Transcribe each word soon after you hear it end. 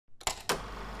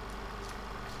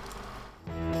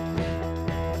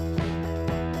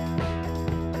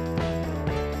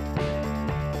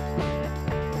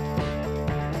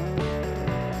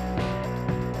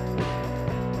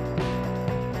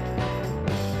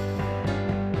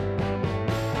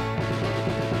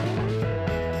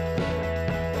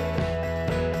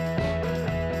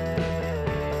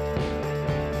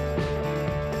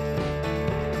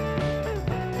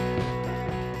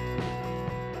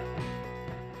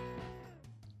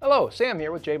Hello, Sam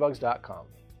here with JBugs.com.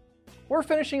 We're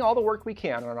finishing all the work we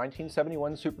can on our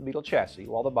 1971 Super Beetle chassis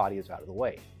while the body is out of the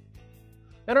way.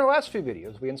 In our last few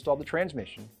videos, we installed the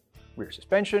transmission, rear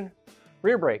suspension,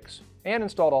 rear brakes, and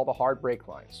installed all the hard brake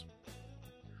lines.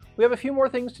 We have a few more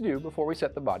things to do before we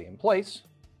set the body in place,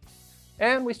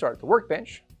 and we start at the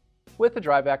workbench with the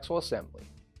drive axle assembly.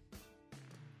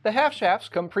 The half shafts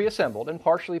come pre-assembled and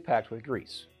partially packed with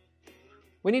grease.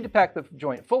 We need to pack the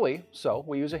joint fully, so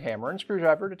we use a hammer and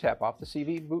screwdriver to tap off the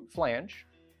CV boot flange,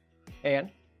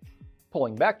 and,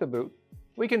 pulling back the boot,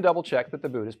 we can double check that the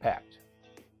boot is packed.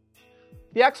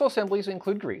 The axle assemblies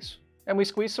include grease, and we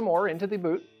squeeze some more into the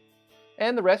boot,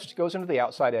 and the rest goes into the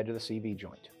outside edge of the CV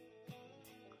joint.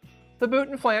 The boot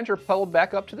and flange are pulled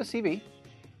back up to the CV,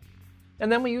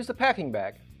 and then we use the packing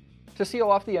bag to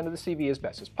seal off the end of the CV as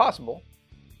best as possible,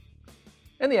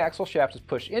 and the axle shaft is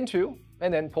pushed into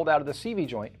and then pulled out of the CV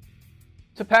joint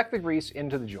to pack the grease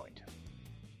into the joint.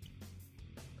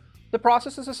 The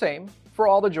process is the same for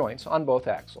all the joints on both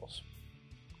axles.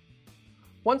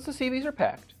 Once the CVs are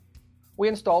packed, we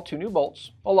install 2 new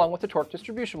bolts along with the torque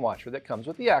distribution washer that comes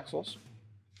with the axles.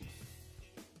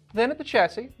 Then at the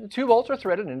chassis, the 2 bolts are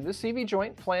threaded into the CV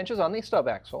joint flanges on the stub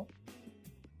axle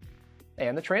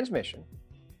and the transmission,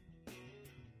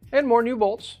 and more new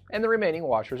bolts and the remaining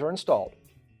washers are installed.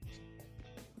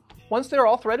 Once they're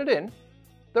all threaded in,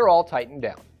 they're all tightened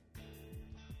down.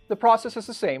 The process is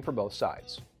the same for both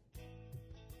sides.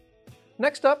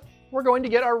 Next up, we're going to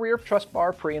get our rear truss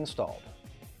bar pre-installed.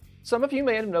 Some of you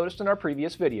may have noticed in our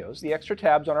previous videos the extra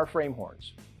tabs on our frame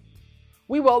horns.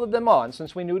 We welded them on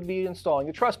since we knew we'd be installing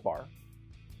the truss bar,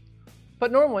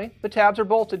 but normally the tabs are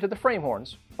bolted to the frame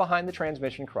horns behind the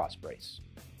transmission cross brace.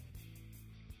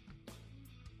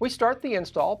 We start the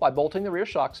install by bolting the rear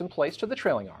shocks in place to the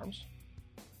trailing arms,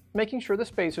 making sure the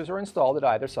spacers are installed at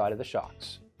either side of the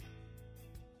shocks.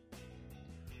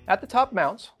 At the top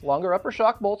mounts, longer upper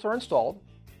shock bolts are installed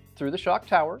through the shock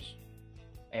towers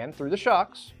and through the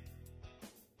shocks.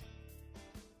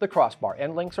 The crossbar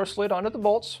end links are slid onto the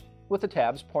bolts with the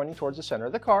tabs pointing towards the center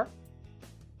of the car,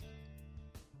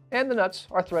 and the nuts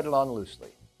are threaded on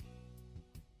loosely.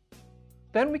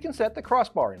 Then we can set the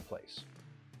crossbar in place.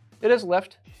 It has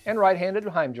left and right-handed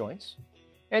heim joints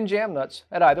and jam nuts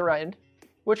at either end,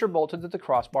 which are bolted to the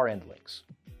crossbar end links.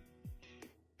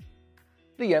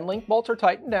 The end link bolts are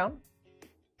tightened down.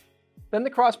 Then the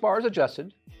crossbar is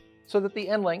adjusted so that the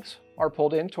end links are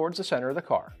pulled in towards the center of the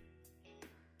car,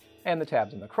 and the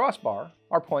tabs in the crossbar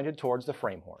are pointed towards the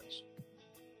frame horns.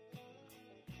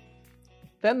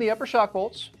 Then the upper shock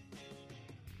bolts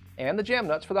and the jam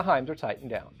nuts for the heims are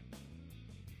tightened down.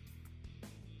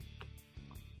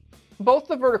 Both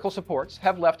the vertical supports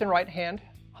have left and right hand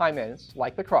heim ends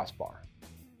like the crossbar.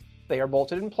 They are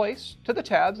bolted in place to the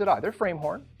tabs at either frame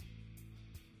horn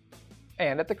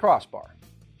and at the crossbar.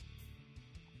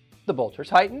 The bolts are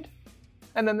tightened,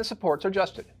 and then the supports are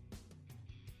adjusted.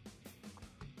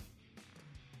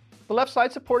 The left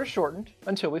side support is shortened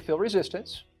until we feel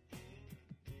resistance,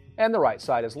 and the right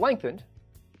side is lengthened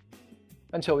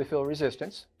until we feel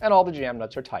resistance, and all the jam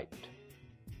nuts are tightened.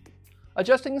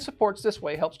 Adjusting the supports this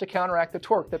way helps to counteract the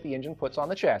torque that the engine puts on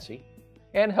the chassis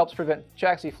and helps prevent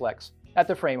chassis flex at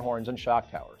the frame horns and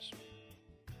shock towers.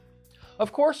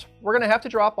 Of course, we're going to have to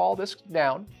drop all this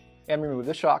down and remove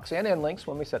the shocks and end links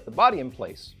when we set the body in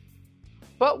place,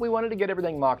 but we wanted to get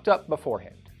everything mocked up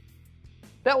beforehand.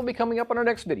 That will be coming up on our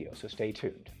next video, so stay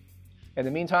tuned. In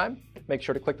the meantime, make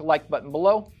sure to click the like button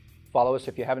below, follow us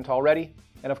if you haven't already,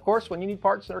 and of course, when you need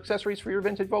parts or accessories for your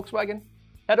vintage Volkswagen,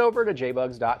 head over to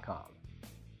JBugs.com.